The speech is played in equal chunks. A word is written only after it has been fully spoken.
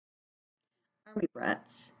Army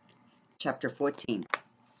Brats, Chapter 14.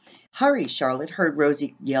 Hurry, Charlotte heard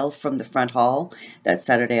Rosie yell from the front hall that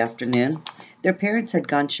Saturday afternoon. Their parents had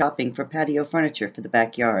gone shopping for patio furniture for the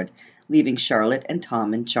backyard, leaving Charlotte and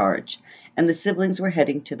Tom in charge, and the siblings were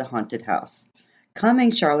heading to the haunted house.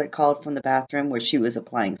 Coming, Charlotte called from the bathroom where she was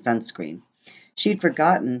applying sunscreen. She'd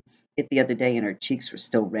forgotten it the other day and her cheeks were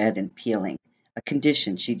still red and peeling, a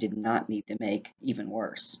condition she did not need to make even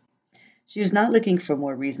worse. She was not looking for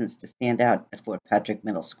more reasons to stand out at Fort Patrick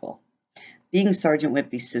Middle School. Being Sergeant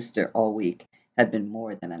Whitby's sister all week had been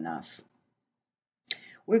more than enough.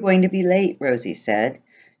 "We're going to be late," Rosie said.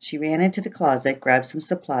 She ran into the closet, grabbed some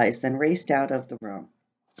supplies, then raced out of the room.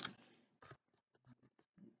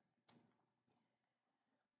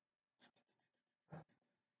 I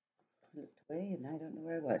looked away and I don't know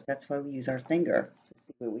where I was. That's why we use our finger to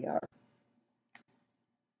see where we are.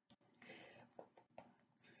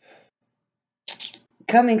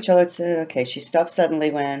 Coming, Charlotte said. Okay, she stopped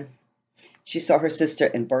suddenly when she saw her sister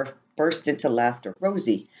and burst into laughter.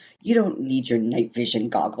 "Rosie, you don't need your night vision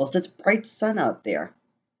goggles. It's bright sun out there."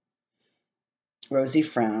 Rosie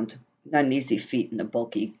frowned, uneasy feet in the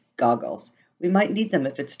bulky goggles. "We might need them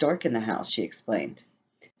if it's dark in the house," she explained.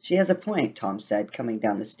 "She has a point," Tom said, coming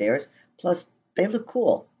down the stairs. "Plus, they look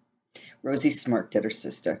cool." Rosie smirked at her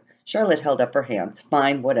sister. Charlotte held up her hands.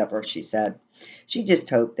 "Fine, whatever," she said. She just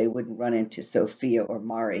hoped they wouldn't run into Sophia or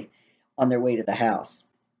Mari on their way to the house.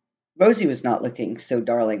 Rosie was not looking so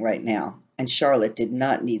darling right now, and Charlotte did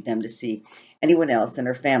not need them to see anyone else in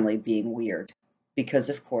her family being weird, because,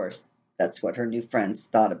 of course, that's what her new friends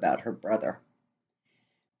thought about her brother.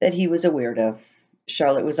 That he was a weirdo.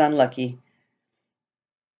 Charlotte was unlucky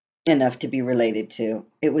enough to be related to.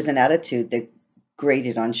 It was an attitude that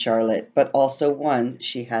grated on Charlotte, but also one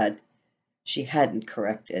she hadn't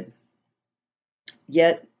corrected.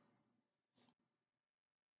 Yet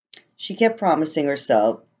she kept promising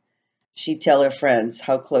herself she'd tell her friends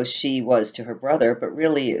how close she was to her brother, but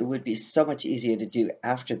really it would be so much easier to do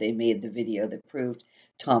after they made the video that proved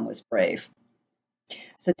Tom was brave.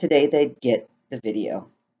 So today they'd get the video.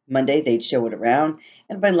 Monday they'd show it around,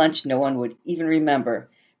 and by lunch no one would even remember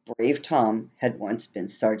brave Tom had once been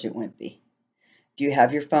Sergeant Wimpy. "Do you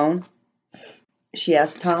have your phone?" she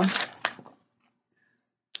asked Tom.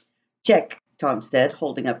 "Check," Tom said,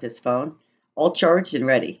 holding up his phone. "All charged and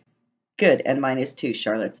ready." "Good, and mine is too,"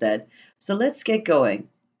 Charlotte said. "So let's get going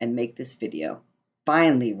and make this video."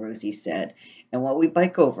 "Finally," Rosie said. "And while we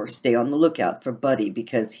bike over, stay on the lookout for Buddy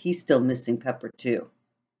because he's still missing Pepper too."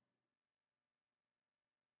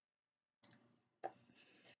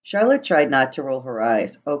 Charlotte tried not to roll her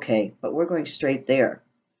eyes. "Okay, but we're going straight there.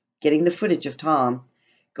 Getting the footage of Tom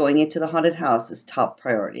going into the haunted house is top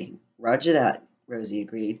priority." "Roger that," Rosie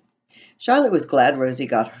agreed. Charlotte was glad Rosie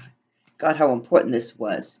got how important this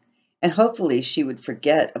was, and hopefully she would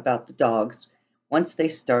forget about the dogs once they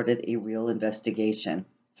started a real investigation.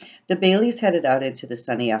 The Baileys headed out into the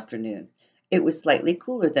sunny afternoon. It was slightly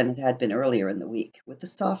cooler than it had been earlier in the week, with a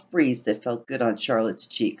soft breeze that felt good on Charlotte's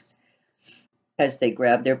cheeks as they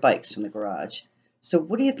grabbed their bikes from the garage. "So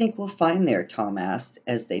what do you think we'll find there?" Tom asked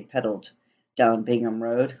as they pedaled down Bingham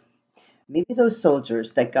Road. "Maybe those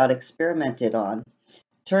soldiers that got experimented on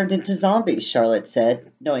turned into zombies," Charlotte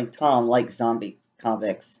said, knowing Tom liked zombie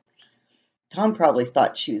convicts. Tom probably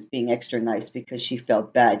thought she was being extra nice because she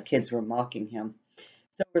felt bad kids were mocking him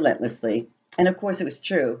so relentlessly. And of course it was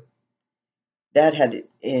true. That had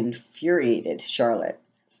infuriated Charlotte.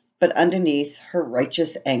 But underneath her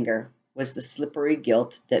righteous anger was the slippery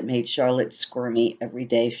guilt that made Charlotte squirmy every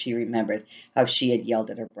day she remembered how she had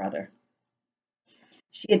yelled at her brother.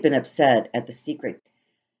 She had been upset at the secret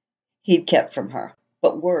he'd kept from her.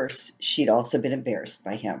 But worse, she'd also been embarrassed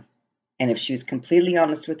by him. And if she was completely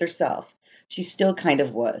honest with herself, she still kind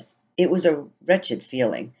of was. It was a wretched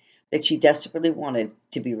feeling that she desperately wanted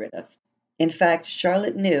to be rid of. In fact,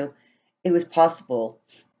 Charlotte knew it was possible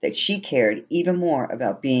that she cared even more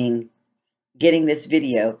about getting this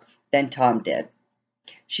video than Tom did.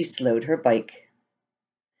 She slowed her bike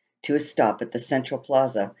to a stop at the Central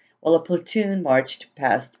Plaza while a platoon marched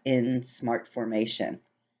past in smart formation.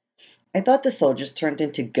 "I thought the soldiers turned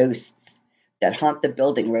into ghosts that haunt the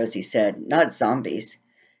building," Rosie said, "not zombies."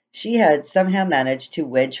 She had somehow managed to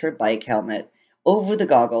wedge her bike helmet over the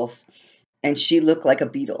goggles, and she looked like a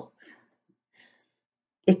beetle.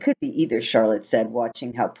 "It could be either," Charlotte said,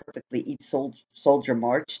 watching how perfectly each soldier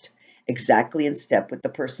marched, exactly in step with the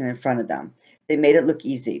person in front of them. They made it look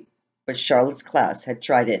easy, but Charlotte's class had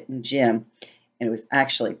tried it in gym, and it was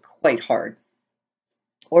actually quite hard.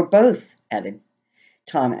 "Or both,"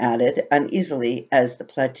 Tom added uneasily as the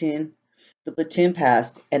platoon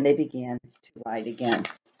passed and they began to ride again.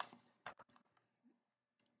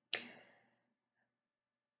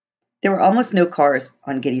 There were almost no cars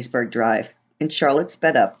on Gettysburg Drive, and Charlotte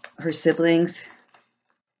sped up, her siblings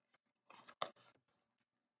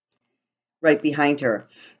right behind her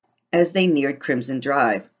as they neared Crimson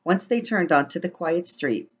Drive. Once they turned onto the quiet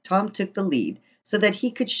street, Tom took the lead so that he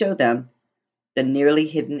could show them the nearly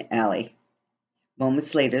hidden alley.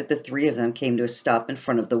 Moments later, the three of them came to a stop in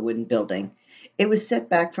front of the wooden building. It was set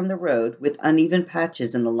back from the road with uneven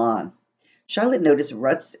patches in the lawn. Charlotte noticed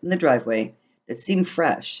ruts in the driveway that seemed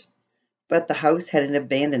fresh, but the house had an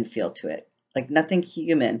abandoned feel to it, like nothing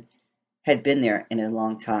human had been there in a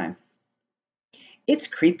long time. It's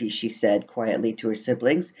creepy, she said quietly to her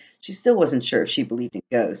siblings. She still wasn't sure if she believed in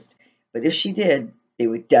ghosts, but if she did, they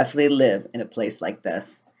would definitely live in a place like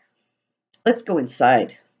this. Let's go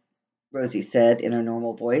inside, Rosie said in her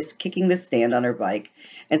normal voice, kicking the stand on her bike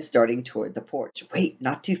and starting toward the porch. Wait,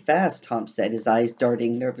 not too fast, Tom said, his eyes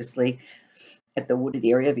darting nervously at the wooded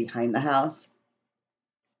area behind the house.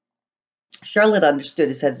 Charlotte understood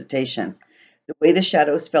his hesitation. The way the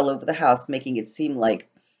shadows fell over the house, making it seem like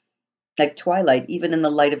twilight even in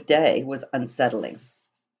the light of day, was unsettling.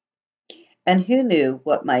 And who knew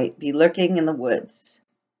what might be lurking in the woods?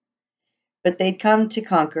 But they'd come to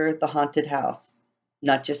conquer the haunted house,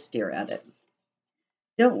 not just stare at it.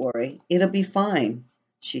 Don't worry, it'll be fine,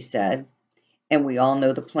 she said. And we all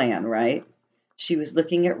know the plan, right? She was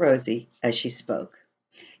looking at Rosie as she spoke.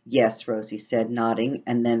 Yes, Rosie said, nodding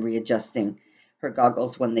and then readjusting her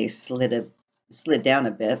goggles when they slid down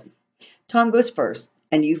a bit. Tom goes first,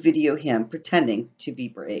 and you video him pretending to be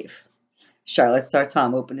brave. Charlotte saw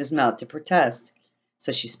Tom open his mouth to protest,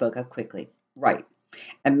 so she spoke up quickly. Right,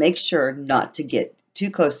 and make sure not to get too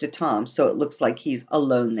close to Tom so it looks like he's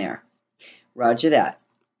alone there. Roger that,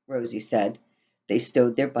 Rosie said. They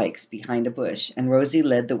stowed their bikes behind a bush, and Rosie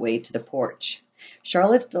led the way to the porch.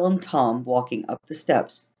 Charlotte filmed Tom walking up the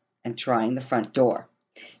steps and trying the front door.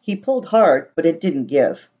 He pulled hard, but it didn't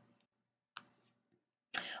give.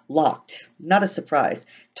 Locked. Not a surprise.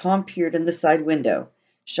 Tom peered in the side window.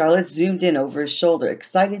 Charlotte zoomed in over his shoulder,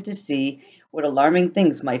 excited to see what alarming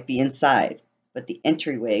things might be inside. But the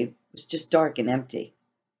entryway was just dark and empty.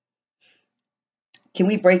 Can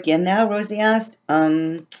we break in now? Rosie asked.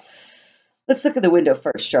 Let's look at the window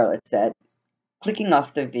first, Charlotte said, clicking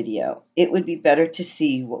off the video. It would be better to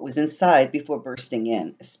see what was inside before bursting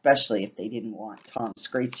in, especially if they didn't want Tom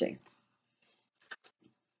screeching.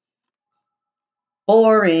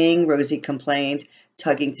 Boring, Rosie complained,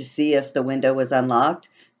 tugging to see if the window was unlocked.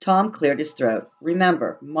 Tom cleared his throat.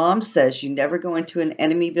 Remember, Mom says you never go into an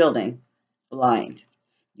enemy building blind.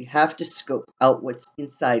 You have to scope out what's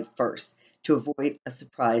inside first to avoid a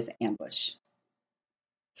surprise ambush.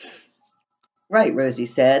 Right, Rosie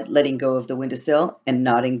said, letting go of the windowsill and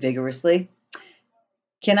nodding vigorously.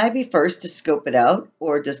 Can I be first to scope it out,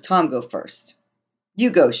 or does Tom go first?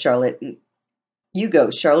 You go, Charlotte. You go,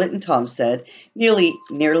 Charlotte and Tom said, nearly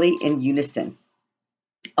in unison.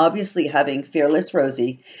 Obviously, having fearless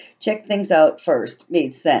Rosie check things out first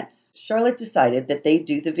made sense. Charlotte decided that they'd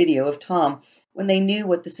do the video of Tom when they knew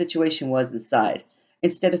what the situation was inside,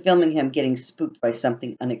 instead of filming him getting spooked by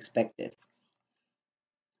something unexpected.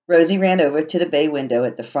 Rosie ran over to the bay window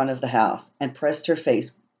at the front of the house and pressed her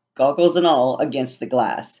face, goggles and all, against the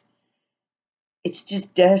glass. It's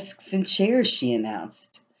just desks and chairs, she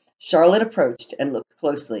announced. Charlotte approached and looked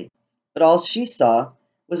closely, but all she saw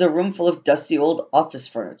was a room full of dusty old office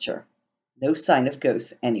furniture. No sign of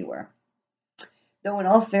ghosts anywhere. Though in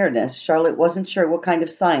all fairness, Charlotte wasn't sure what kind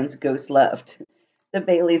of signs ghosts left. The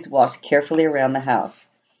Baileys walked carefully around the house,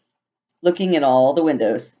 looking in all the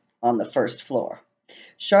windows on the first floor.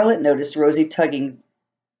 Charlotte noticed Rosie tugging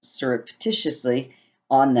surreptitiously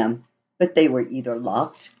on them, but they were either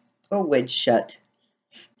locked or wedged shut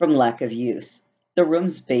from lack of use. The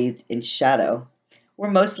rooms bathed in shadow were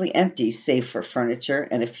mostly empty save for furniture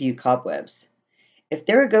and a few cobwebs. If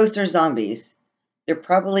there are ghosts or zombies, they're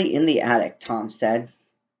probably in the attic, Tom said.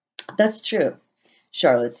 That's true,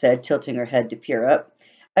 Charlotte said, tilting her head to peer up.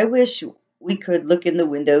 I wish we could look in the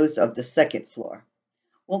windows of the second floor.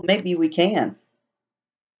 Well, maybe we can.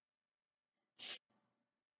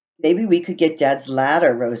 Maybe we could get Dad's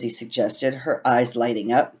ladder, Rosie suggested, her eyes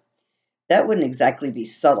lighting up. That wouldn't exactly be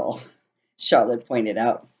subtle, Charlotte pointed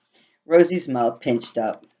out. Rosie's mouth pinched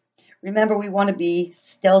up. Remember, we want to be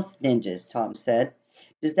stealth ninjas, Tom said.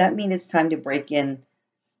 Does that mean it's time to break in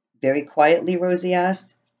very quietly, Rosie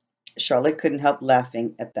asked. Charlotte couldn't help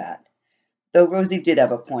laughing at that. Though Rosie did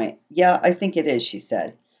have a point. Yeah, I think it is, she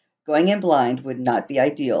said. Going in blind would not be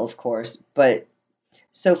ideal, of course, but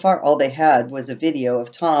so far all they had was a video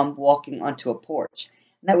of Tom walking onto a porch,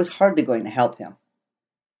 and that was hardly going to help him.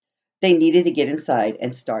 They needed to get inside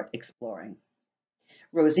and start exploring.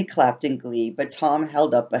 Rosie clapped in glee, but Tom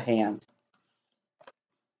held up a hand.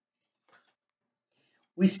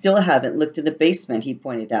 We still haven't looked in the basement, he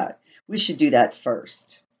pointed out. We should do that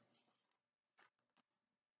first.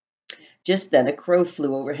 Just then a crow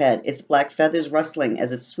flew overhead, its black feathers rustling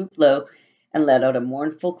as it swooped low and let out a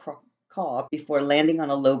mournful caw before landing on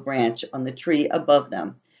a low branch on the tree above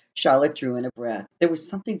them. Charlotte drew in a breath. There was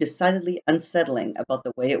something decidedly unsettling about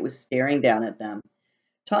the way it was staring down at them.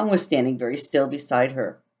 Tom was standing very still beside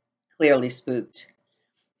her, clearly spooked,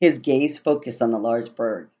 his gaze focused on the large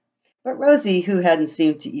bird. But Rosie, who hadn't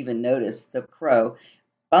seemed to even notice the crow,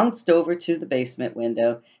 bounced over to the basement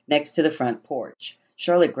window next to the front porch.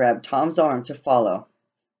 Charlotte grabbed Tom's arm to follow.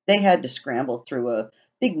 They had to scramble through a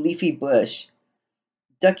big leafy bush,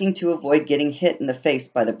 ducking to avoid getting hit in the face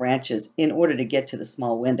by the branches in order to get to the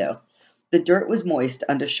small window. The dirt was moist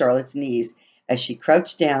under Charlotte's knees as she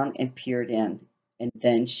crouched down and peered in, and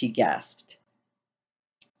then she gasped.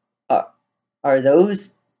 Are those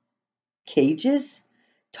cages?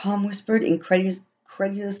 Tom whispered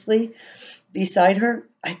incredulously beside her.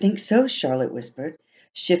 I think so, Charlotte whispered,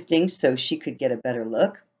 shifting so she could get a better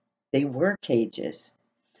look. They were cages.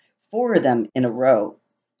 4 of them in a row,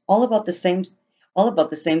 all about the same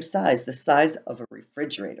size, the size of a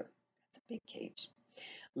refrigerator. That's a big cage.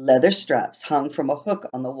 Leather straps hung from a hook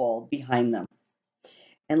on the wall behind them.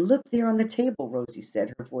 And look there on the table, Rosie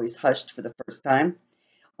said, her voice hushed for the first time.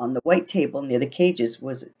 On the white table near the cages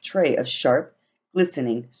was a tray of sharp,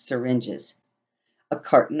 glistening syringes, a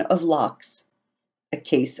carton of locks, a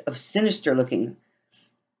case of sinister-looking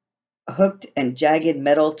hooked and jagged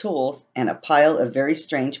metal tools, and a pile of very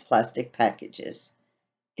strange plastic packages.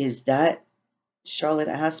 Is that? Charlotte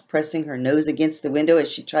asked, pressing her nose against the window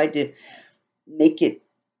as she tried to make it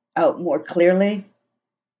out more clearly.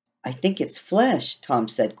 I think it's flesh, Tom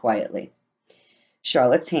said quietly.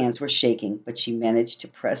 Charlotte's hands were shaking, but she managed to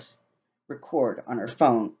press record on her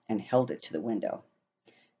phone and held it to the window.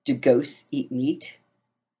 Do ghosts eat meat?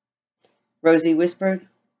 Rosie whispered.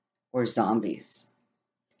 Or zombies?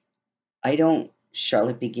 I don't,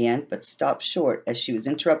 Charlotte began, but stopped short as she was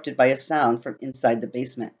interrupted by a sound from inside the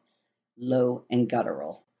basement, low and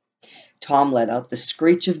guttural. Tom let out the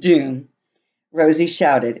screech of doom. Rosie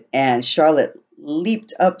shouted, and Charlotte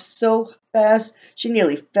leaped up so fast she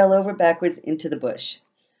nearly fell over backwards into the bush.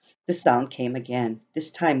 The sound came again,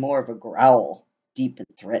 this time more of a growl, deep and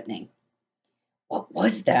threatening. What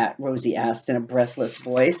was that? Rosie asked in a breathless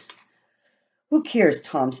voice. Who cares?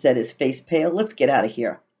 Tom said, his face pale. Let's get out of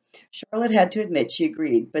here. Charlotte had to admit she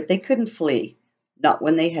agreed, but they couldn't flee, not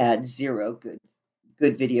when they had zero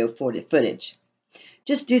good video footage.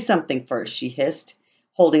 Just do something first, she hissed,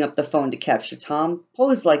 holding up the phone to capture Tom.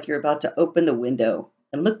 Pose like you're about to open the window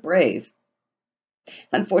and look brave.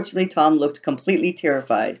 Unfortunately, Tom looked completely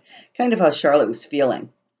terrified, kind of how Charlotte was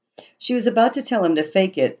feeling. She was about to tell him to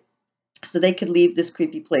fake it so they could leave this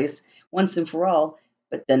creepy place once and for all,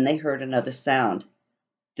 but then they heard another sound,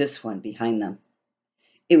 this one behind them.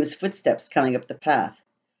 It was footsteps coming up the path,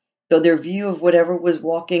 though their view of whatever was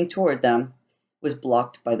walking toward them was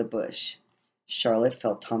blocked by the bush. Charlotte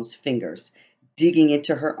felt Tom's fingers digging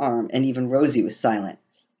into her arm, and even Rosie was silent.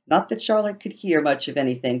 Not that Charlotte could hear much of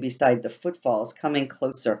anything beside the footfalls coming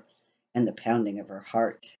closer and the pounding of her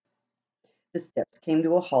heart. The steps came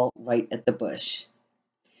to a halt right at the bush.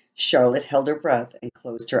 Charlotte held her breath and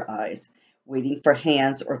closed her eyes, waiting for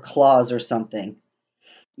hands or claws or something,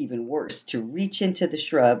 even worse, to reach into the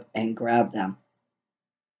shrub and grab them.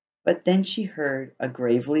 But then she heard a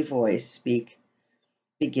gravely voice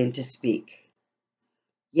begin to speak.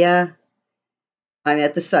 Yeah, I'm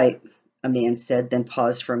at the site, a man said, then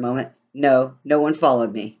paused for a moment. No one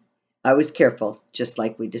followed me. I was careful, just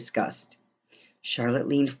like we discussed. Charlotte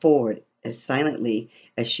leaned forward as silently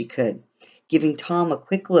as she could, giving Tom a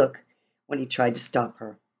quick look when he tried to stop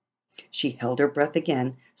her. She held her breath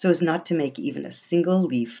again so as not to make even a single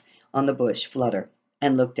leaf on the bush flutter,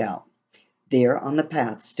 and looked out. There on the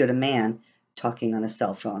path stood a man talking on a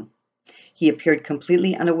cell phone. He appeared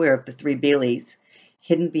completely unaware of the 3 Baileys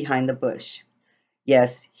hidden behind the bush.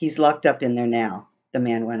 Yes, he's locked up in there now, the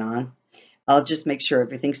man went on. I'll just make sure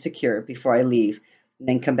everything's secure before I leave, and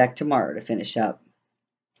then come back tomorrow to finish up.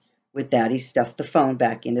 With that, he stuffed the phone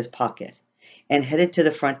back in his pocket and headed to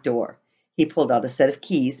the front door. He pulled out a set of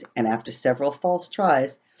keys and, after several false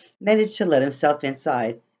tries, managed to let himself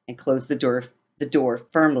inside and close the door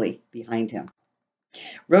firmly behind him.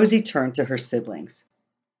 Rosie turned to her siblings.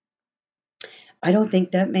 I don't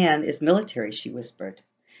think that man is military, she whispered.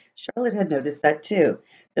 Charlotte had noticed that too.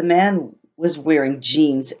 The man was wearing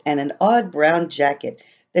jeans and an odd brown jacket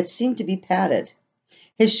that seemed to be padded.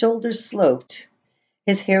 His shoulders sloped,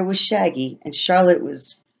 His hair was shaggy, and Charlotte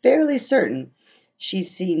was fairly certain she'd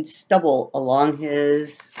seen stubble along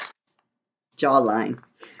his jawline.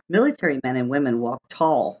 Military men and women walked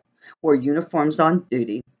tall, wore uniforms on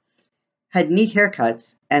duty, had neat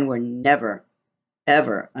haircuts, and were never,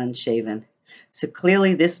 ever unshaven. So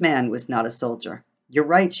clearly this man was not a soldier. You're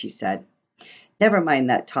right, she said. Never mind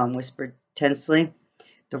that, Tom whispered tensely.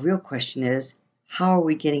 The real question is, how are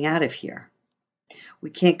we getting out of here? We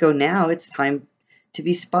can't go now. It's time to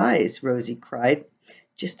be spies, Rosie cried,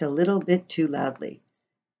 just a little bit too loudly.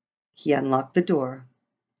 He unlocked the door.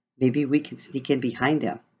 Maybe we can sneak in behind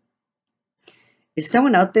him. Is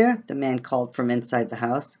someone out there? The man called from inside the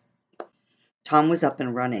house. Tom was up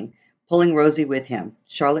and running, pulling Rosie with him,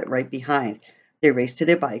 Charlotte right behind. They raced to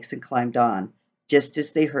their bikes and climbed on, just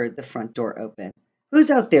as they heard the front door open.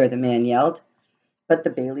 Who's out there? The man yelled. But the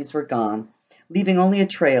Baileys were gone, leaving only a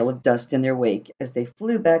trail of dust in their wake as they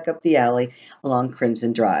flew back up the alley along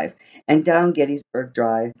Crimson Drive and down Gettysburg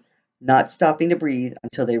Drive, not stopping to breathe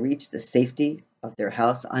until they reached the safety of their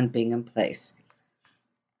house on Bingham Place.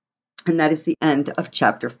 And that is the end of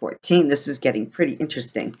chapter 14. This is getting pretty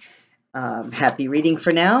interesting. Happy reading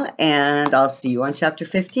for now, and I'll see you on chapter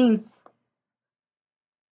 15.